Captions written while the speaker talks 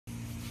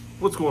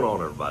What's going on,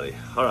 everybody?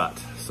 All right,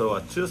 so I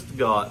just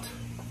got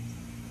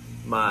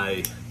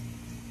my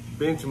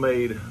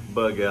Benchmade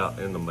Bugout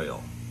in the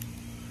mail,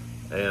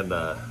 and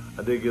I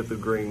did get the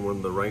green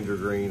one, the Ranger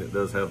green. It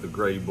does have the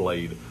gray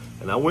blade,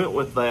 and I went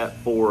with that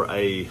for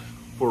a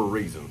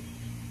reason.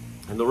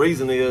 And the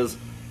reason is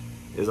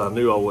I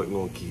knew I wasn't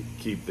going to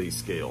keep these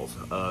scales.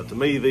 To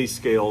me, these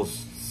scales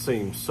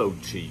seem so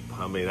cheap.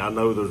 I mean, I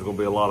know there's going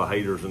to be a lot of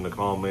haters in the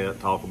comment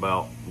talk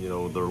about, you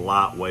know, they're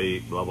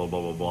lightweight, blah blah blah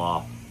blah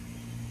blah.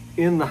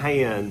 In the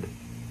hand,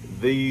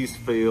 these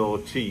feel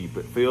cheap.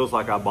 It feels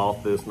like I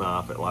bought this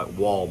knife at like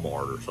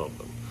Walmart or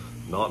something.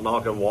 Not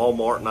knocking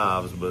Walmart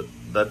knives, but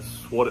that's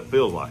what it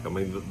feels like. I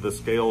mean, the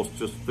scales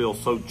just feel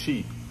so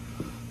cheap.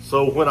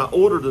 So when I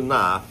ordered the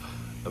knife,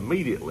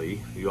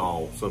 immediately,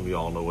 some of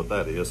y'all know what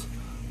that is.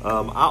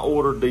 I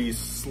ordered these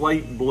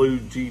Slate blue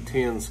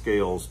G10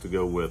 scales to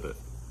go with it.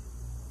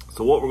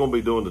 So what we're going to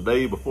be doing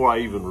today, before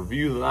I even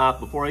review the knife,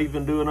 before I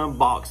even do an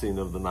unboxing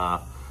of the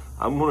knife,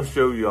 I'm going to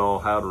show y'all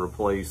how to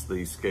replace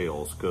these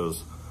scales,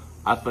 because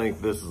I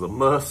think this is a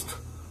must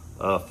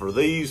for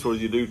these, whether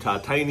you do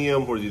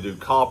titanium, whether you do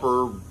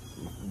copper,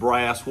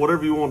 brass,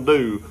 whatever you want to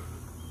do.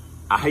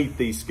 I hate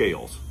these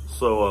scales.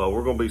 So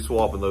we're going to be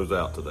swapping those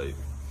out today.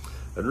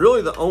 And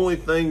really the only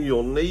thing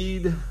you'll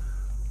need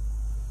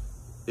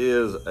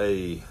is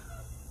a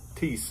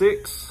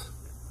T6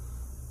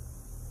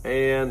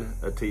 and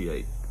a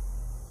T8.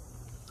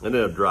 And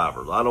then a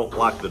driver. I don't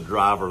like the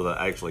driver that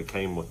actually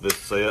came with this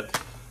set.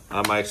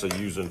 I'm actually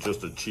using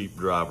just a cheap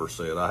driver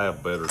set. I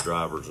have better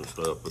drivers and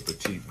stuff, but the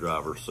cheap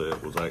driver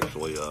set was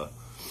actually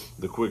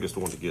the quickest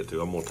one to get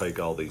to. I'm gonna take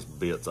all these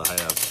bits I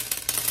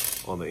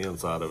have on the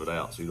inside of it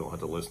out so you don't have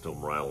to listen to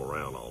them rattle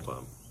around all the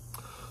time.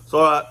 So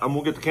all right, I'm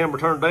gonna get the camera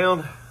turned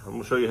down. I'm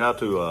gonna show you how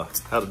to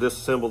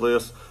disassemble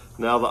this.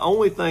 Now, the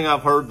only thing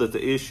I've heard that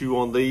the issue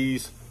on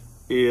these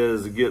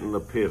is getting the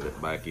pivot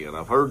back in.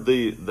 I've heard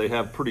they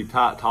have pretty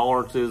tight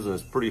tolerances, and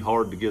it's pretty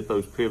hard to get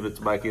those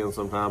pivots back in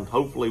sometimes.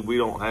 Hopefully we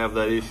don't have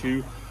that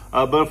issue,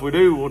 but if we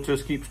do, we'll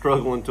just keep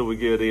struggling until we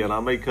get in. I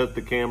may cut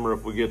the camera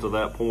if we get to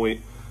that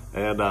point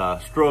and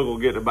struggle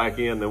getting it back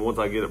in. Then once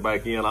I get it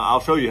back in, I'll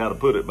show you how to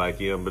put it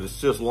back in, but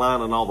it's just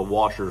lining all the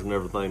washers and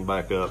everything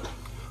back up.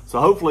 So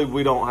hopefully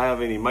we don't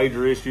have any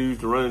major issues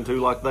to run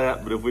into like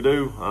that, but if we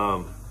do,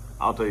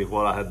 I'll tell you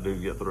what I had to do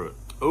to get through it.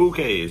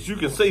 Okay, as you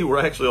can see, we're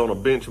actually on a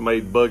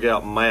Benchmade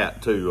Bugout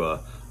mat too.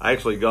 I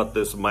actually got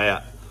this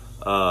mat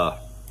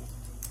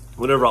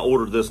whenever I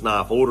ordered this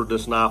knife. I ordered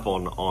this knife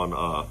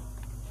on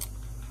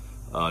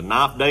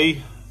Knife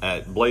Day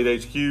at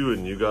Blade HQ,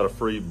 and you got a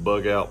free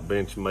Bugout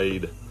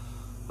Benchmade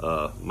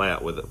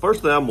mat with it.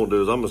 First thing I'm gonna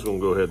do is I'm just gonna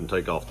go ahead and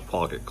take off the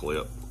pocket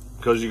clip,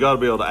 because you gotta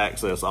be able to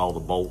access all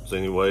the bolts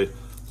anyway.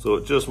 So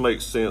it just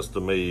makes sense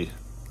to me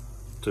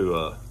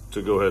to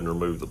go ahead and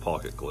remove the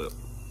pocket clip.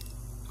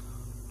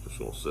 Just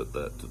gonna set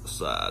that to the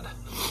side.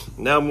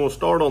 Now I'm gonna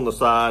start on the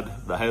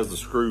side that has the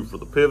screw for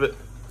the pivot.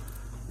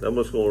 I'm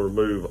just gonna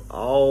remove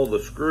all the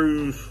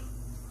screws,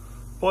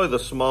 probably the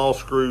small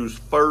screws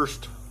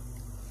first.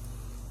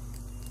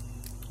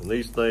 And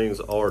these things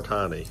are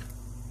tiny,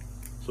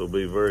 so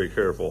be very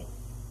careful.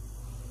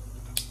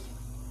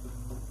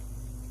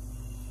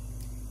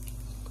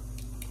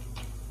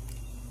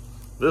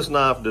 This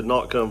knife did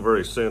not come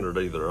very centered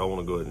either. I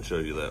want to go ahead and show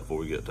you that before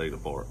we get taken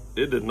apart.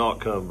 It did not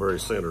come very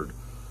centered.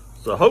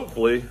 So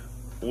hopefully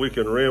we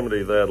can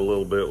remedy that a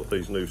little bit with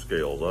these new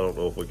scales. I don't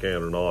know if we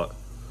can or not,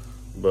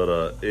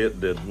 but it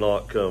did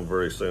not come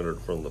very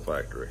centered from the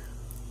factory.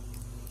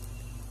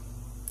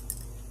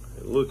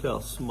 And look how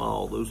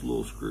small those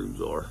little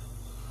screws are.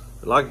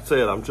 And like I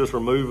said, I'm just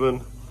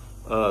removing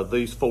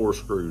these 4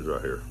 screws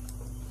right here.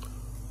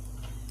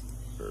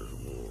 There's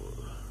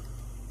one.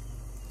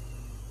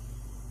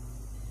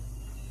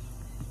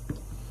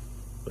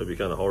 Maybe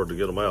kind of hard to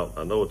get them out.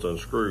 I know it's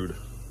unscrewed.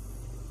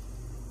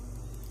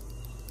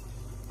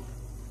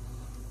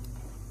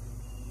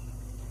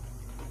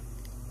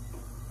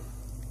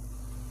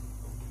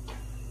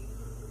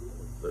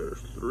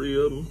 There's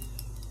 3 of them.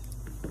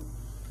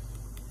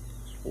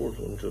 This 4th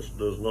one just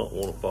does not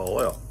want to fall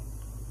out.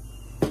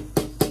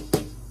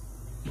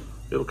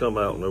 It'll come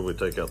out whenever we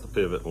take out the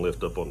pivot and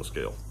lift up on the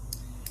scale.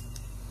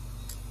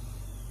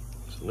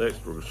 So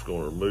next we're just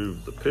going to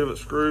remove the pivot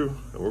screw,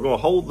 and we're going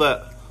to hold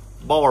that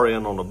bar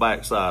in on the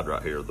back side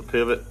right here, the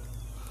pivot.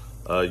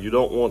 You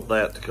don't want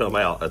that to come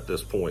out at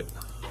this point.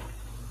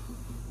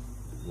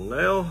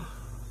 Now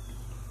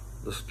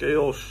the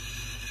scale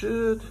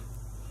should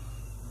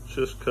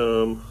just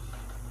come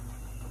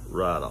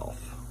right off.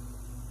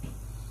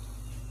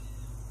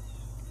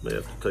 May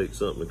have to take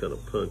something to kind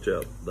of punch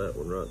out that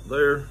one right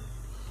there.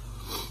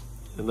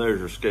 And there's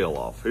your scale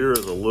off. Here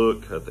is a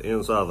look at the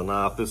inside of the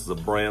knife. This is a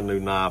brand new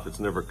knife. It's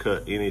never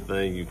cut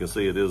anything. You can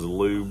see it is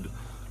lubed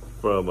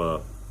from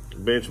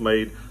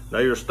Benchmade. Now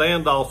your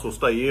standoffs will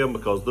stay in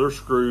because they're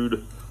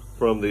screwed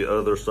from the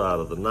other side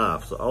of the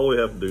knife. So all we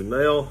have to do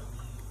now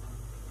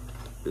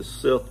is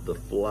set the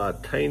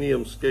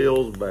FLYTANIUM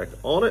scales back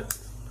on it,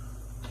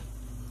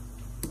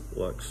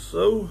 like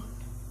so.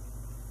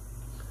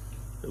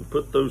 and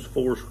put those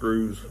 4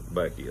 screws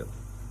back in.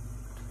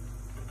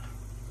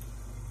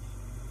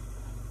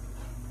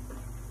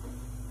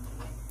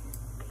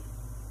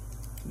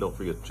 Don't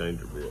forget to change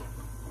your bit.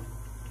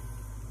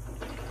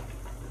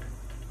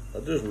 I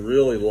just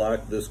really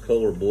like this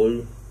color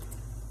blue.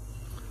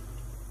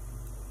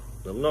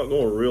 I'm not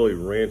going to really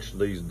wrench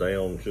these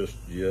down just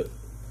yet.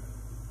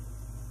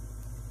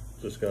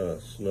 Just kind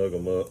of snug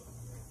them up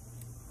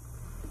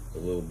a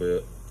little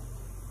bit.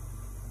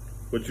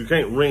 But you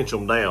can't wrench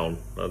them down.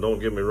 Now don't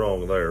get me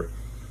wrong there,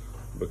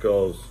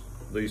 because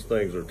these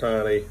things are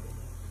tiny.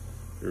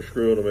 You're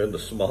screwing them into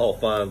small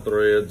fine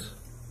threads.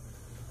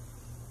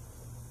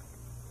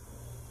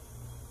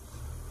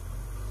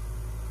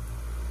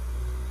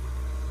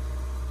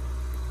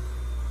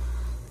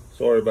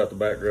 Sorry about the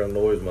background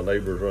noise, my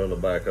neighbor's running a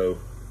backhoe.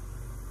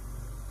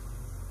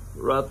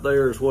 Right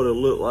there is what it'll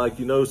look like.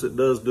 You notice it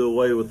does do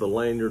away with the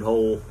lanyard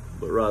hole,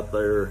 but right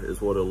there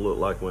is what it'll look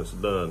like when it's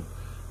done.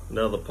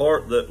 Now the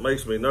part that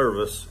makes me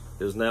nervous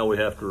is now we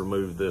have to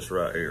remove this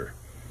right here.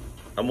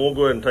 I'm gonna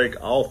go ahead and take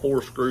all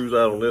 4 screws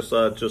out on this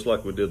side just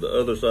like we did the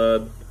other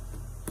side,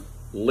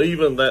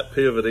 leaving that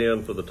pivot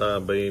in for the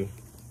time being.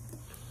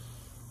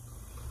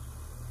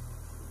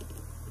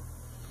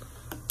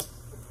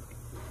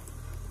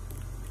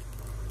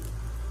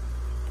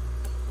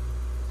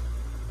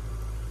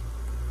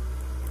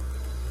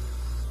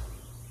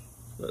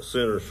 That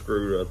center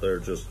screw right there,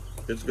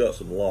 it's got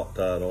some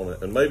Loctite on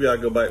it. And maybe I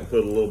go back and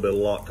put a little bit of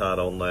Loctite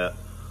on that.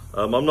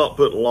 I'm not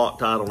putting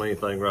Loctite on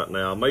anything right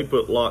now. I may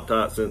put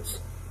Loctite since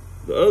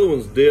the other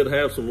ones did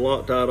have some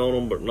Loctite on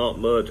them, but not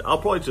much. I'll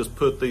probably just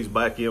put these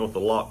back in with the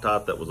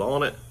Loctite that was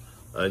on it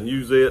and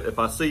use it. If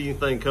I see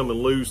anything coming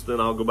loose, then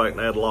I'll go back and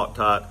add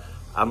Loctite.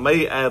 I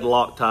may add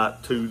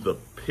Loctite to the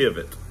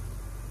pivot.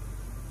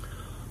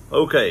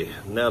 Okay,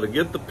 now to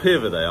get the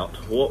pivot out,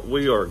 what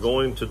we are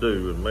going to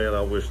do, and man,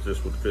 I wish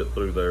this would fit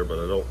through there, but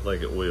I don't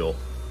think it will.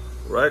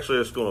 We're actually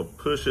just gonna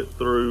push it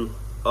through.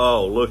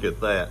 Oh, look at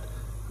that.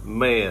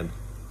 Man,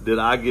 did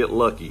I get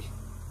lucky.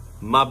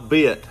 My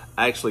bit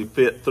actually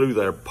fit through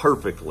there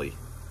perfectly.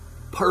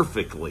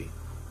 Perfectly.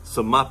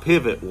 So my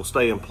pivot will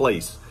stay in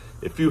place.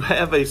 If you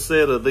have a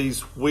set of these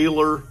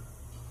Wheeler,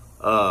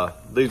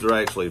 these are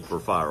actually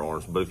for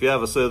firearms, but if you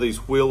have a set of these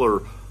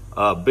Wheeler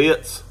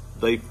bits,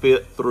 they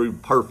fit through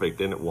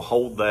perfect and it will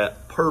hold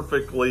that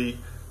perfectly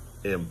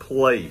in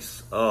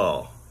place.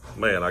 Oh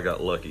man, I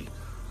got lucky.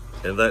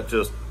 And that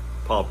just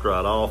popped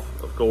right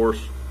off, of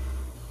course.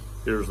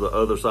 Here's the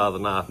other side of the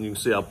knife and you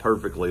can see how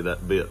perfectly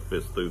that bit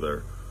fits through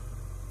there.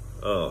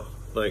 Oh,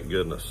 thank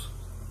goodness.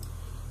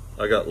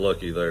 I got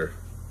lucky there.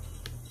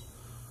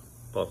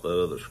 Pop that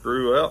other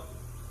screw out.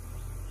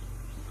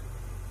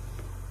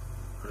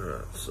 All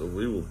right, so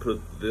we will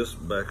put this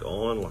back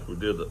on like we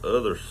did the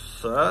other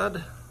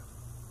side.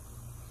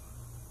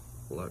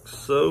 Like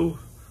so.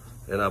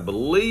 And I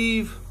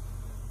believe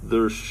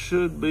there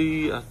should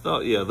be,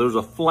 there's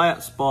a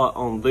flat spot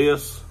on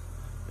this,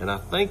 and I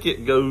think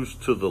it goes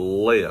to the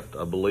left,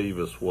 I believe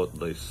is what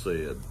they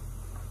said.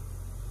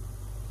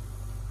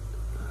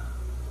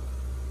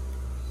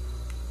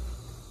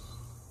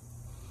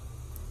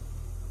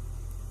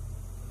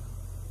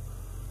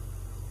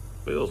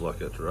 Feels like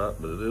that's right,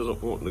 but it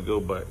isn't wanting to go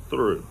back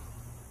through.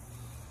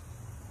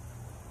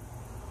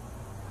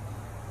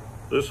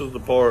 This is the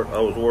part I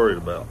was worried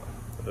about.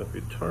 If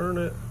you turn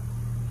it,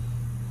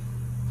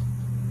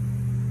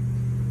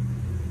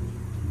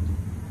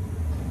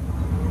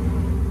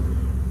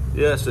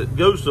 yes, it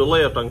goes to the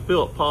left. I can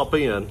feel it pop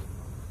in,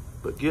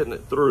 but getting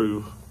it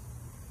through,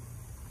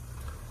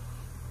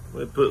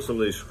 let me put some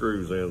of these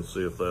screws in and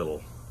see if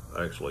that'll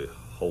actually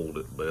hold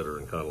it better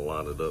and kind of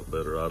line it up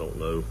better. I don't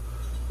know.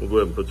 We'll go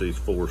ahead and put these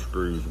 4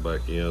 screws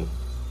back in.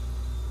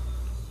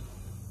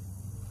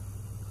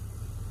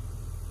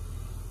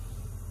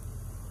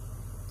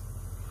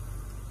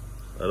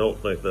 I don't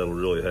think that'll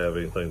really have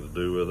anything to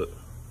do with it.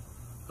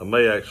 I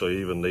may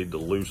actually even need to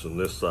loosen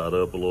this side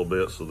up a little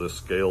bit so this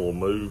scale will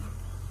move.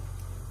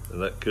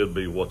 And that could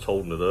be what's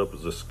holding it up,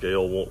 is this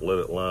scale won't let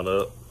it line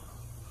up.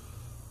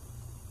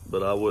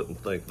 But I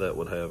wouldn't think that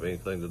would have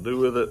anything to do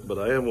with it. But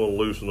I am going to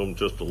loosen them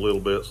just a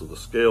little bit so the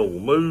scale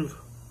will move.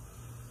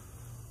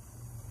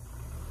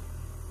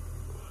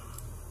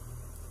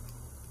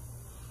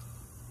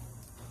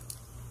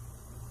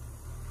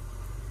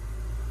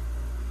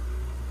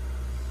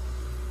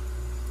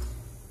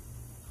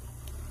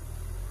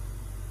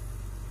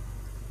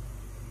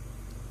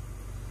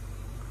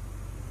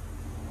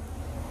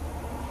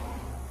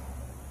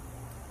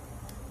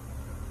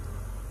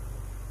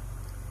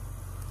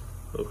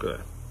 Okay,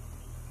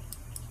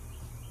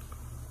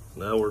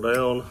 now we're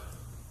down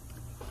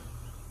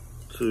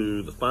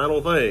to the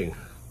final thing,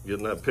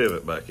 getting that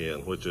pivot back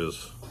in, which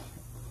is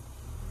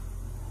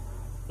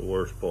the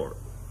worst part.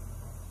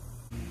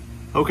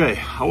 Okay,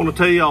 I want to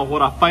tell y'all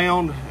what I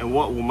found and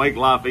what will make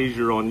life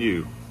easier on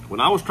you. When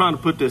I was trying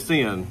to put this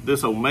in,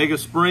 this Omega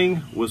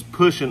spring was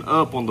pushing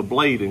up on the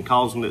blade and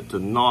causing it to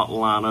not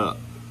line up.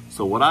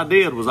 So what I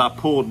did was I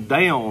pulled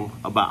down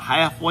about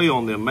halfway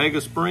on the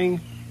Omega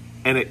spring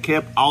and it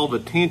kept all the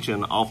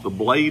tension off the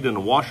blade and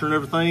the washer and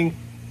everything,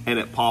 and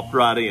it popped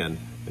right in.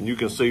 And you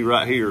can see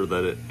right here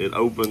that it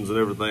opens and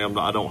everything.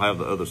 I don't have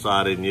the other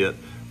side in yet,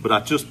 but I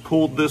just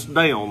pulled this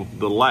down,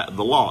 the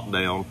lock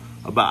down,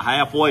 about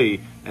halfway,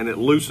 and it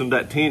loosened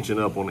that tension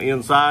up on the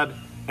inside,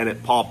 and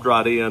it popped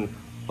right in,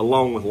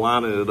 along with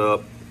lining it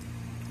up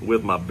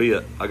with my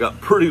bit. I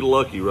got pretty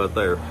lucky right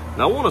there.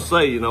 Now I want to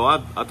say, you know,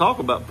 I talk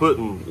about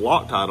putting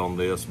Loctite on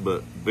this,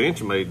 but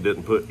Benchmade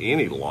didn't put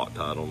any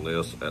Loctite on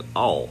this at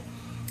all.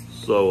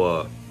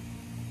 So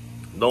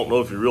don't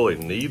know if you really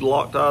need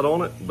Loctite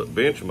on it, but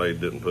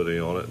Benchmade didn't put any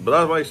on it. But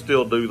I may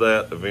still do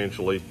that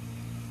eventually,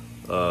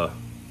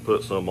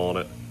 put some on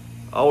it.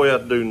 All we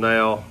have to do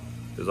now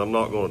is I'm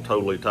not going to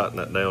totally tighten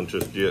that down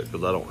just yet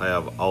because I don't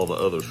have all the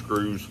other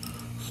screws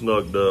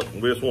snugged up.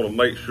 We just want to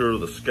make sure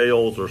the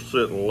scales are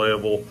sitting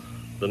level.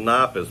 The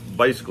knife is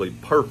basically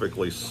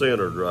perfectly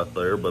centered right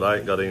there, but I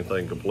ain't got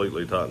anything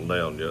completely tightened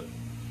down yet.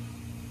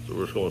 So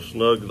we're just going to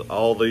snug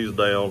all these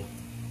down.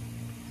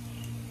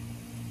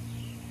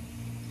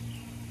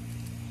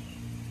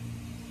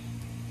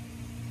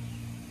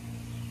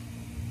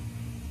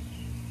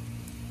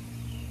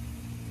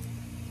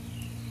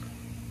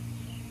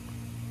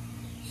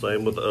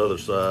 Same with the other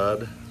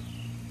side.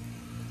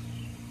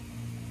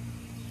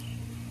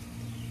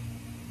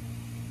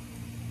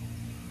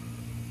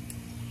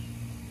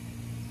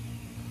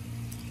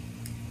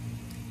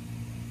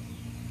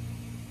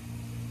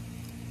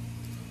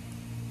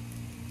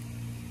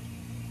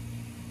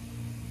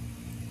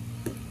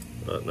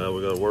 Right, now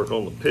we got to work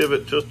on the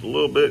pivot just a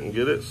little bit and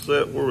get it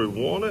set where we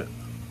want it.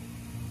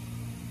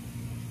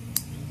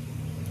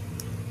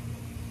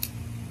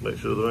 Make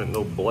sure there ain't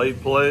no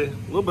blade play. A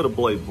little bit of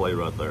blade play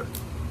right there.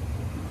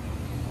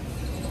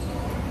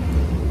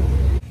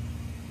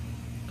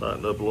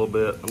 Tighten up a little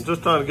bit. I'm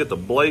just trying to get the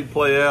blade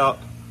play out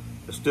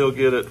and still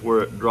get it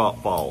where it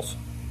drop falls.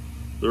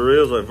 There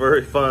is a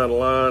very fine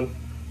line.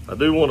 I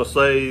do want to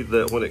say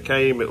that when it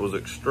came, it was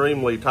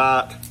extremely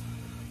tight,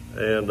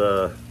 and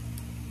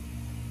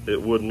it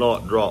would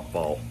not drop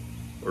fall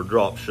or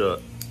drop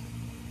shut.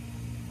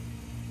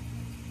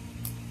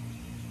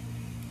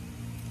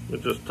 Let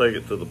me just take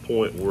it to the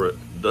point where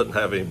it doesn't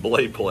have any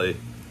blade play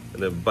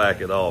and then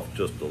back it off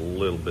just a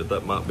little bit.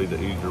 That might be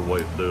the easier way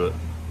to do it.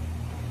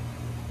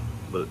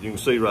 But you can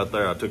see right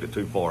there, I took it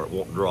too far, it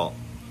won't drop.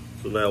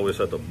 So now we just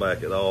have to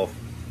back it off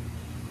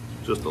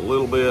just a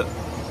little bit.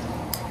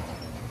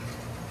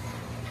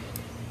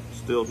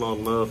 Still not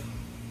enough.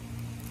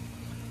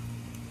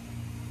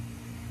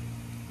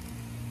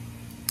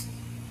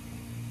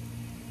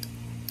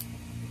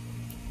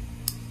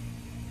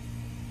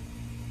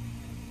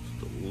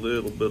 Just a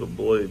little bit of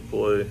blade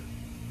play.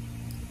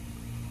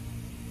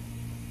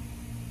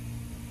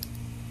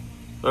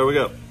 There we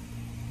go.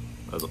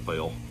 That's a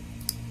fail.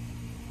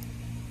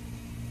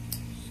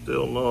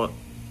 Still not.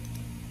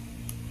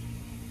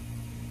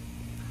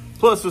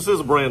 Plus, this is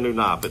a brand new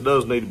knife. It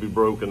does need to be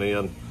broken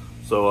in,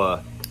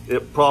 so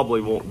it probably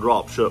won't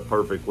drop shut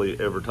perfectly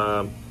every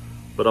time.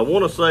 But I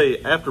want to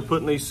say, after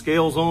putting these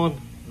scales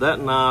on, that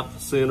knife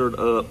centered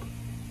up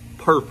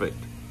perfect.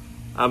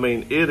 I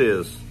mean,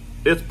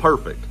 it's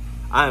perfect.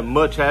 I am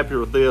much happier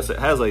with this. It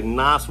has a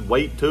nice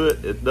weight to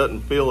it. It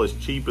doesn't feel as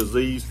cheap as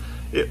these.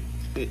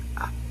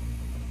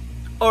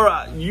 All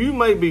right, you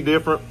may be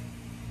different,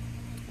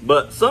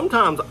 but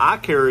sometimes I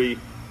carry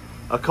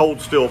a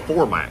cold steel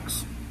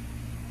 4-max,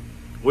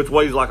 which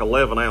weighs like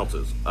 11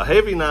 ounces. A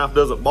heavy knife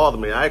doesn't bother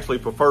me. I actually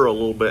prefer a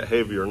little bit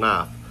heavier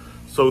knife.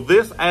 So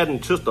this adding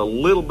just a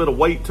little bit of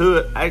weight to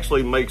it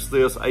actually makes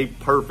this a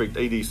perfect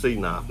EDC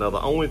knife. Now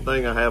the only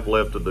thing I have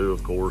left to do,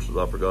 of course, is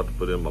I forgot to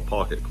put in my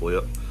pocket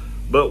clip.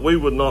 But we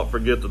would not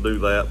forget to do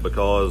that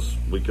because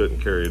we couldn't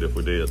carry it if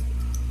we did.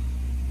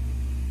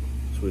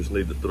 So we just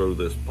need to throw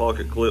this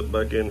pocket clip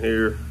back in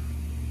here.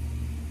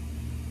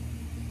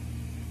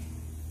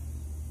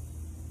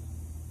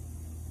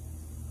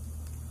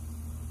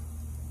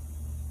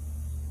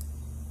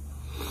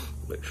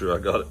 Make sure I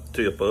got it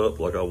tip up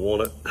like I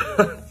want it.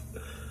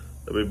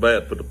 That'd be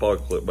bad to put the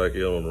pocket clip back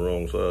in on the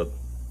wrong side.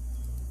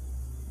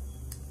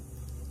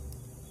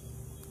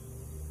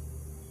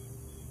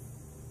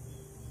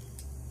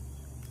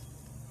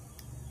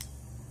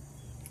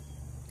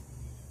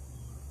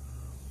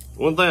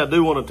 One thing I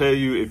do want to tell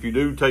you, if you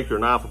do take your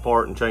knife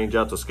apart and change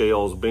out the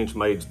scales,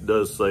 Benchmade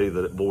does say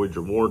that it voids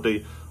your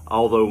warranty,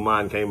 although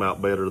mine came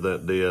out better than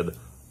it did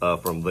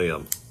from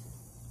them.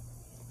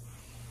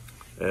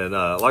 And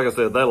like I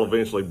said, that'll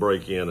eventually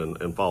break in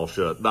and fall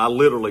shut. I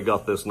literally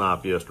got this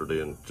knife yesterday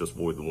and just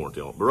voided the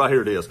warranty on it. But right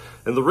here it is.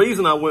 And the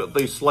reason I went with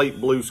these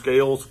slate blue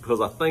scales, because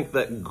I think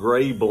that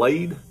gray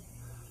blade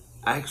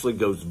actually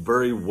goes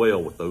very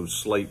well with those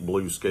slate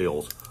blue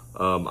scales.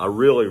 I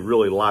really,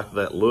 really like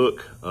that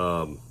look.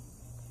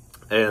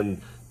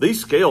 And these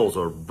scales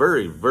are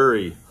very,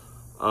 very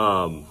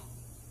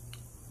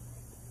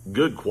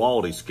good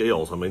quality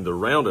scales. I mean, they're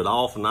rounded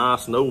off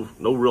nice, no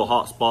real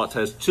hot spots,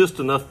 has just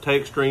enough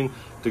texturing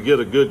to get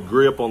a good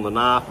grip on the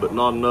knife, but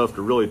not enough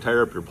to really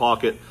tear up your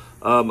pocket.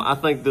 I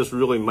think this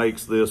really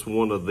makes this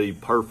one of the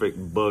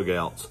perfect bug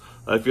outs.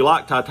 If you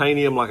like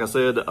titanium, like I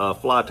said,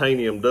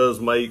 FLYTANIUM does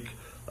make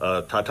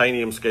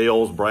titanium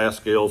scales, brass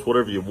scales,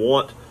 whatever you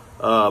want.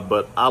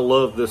 But I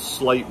love this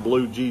Slate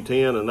blue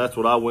G10, and that's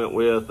what I went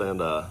with, and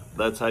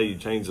that's how you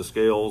change the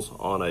scales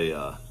on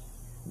a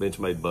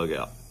Benchmade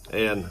Bugout.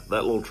 And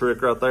that little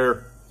trick right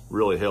there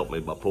really helped me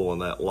by pulling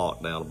that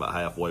lock down about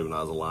halfway when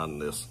I was aligning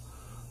this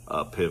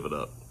pivot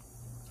up.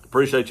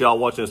 Appreciate y'all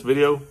watching this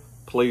video.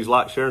 Please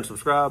like, share, and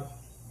subscribe.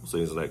 We'll see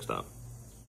you next time.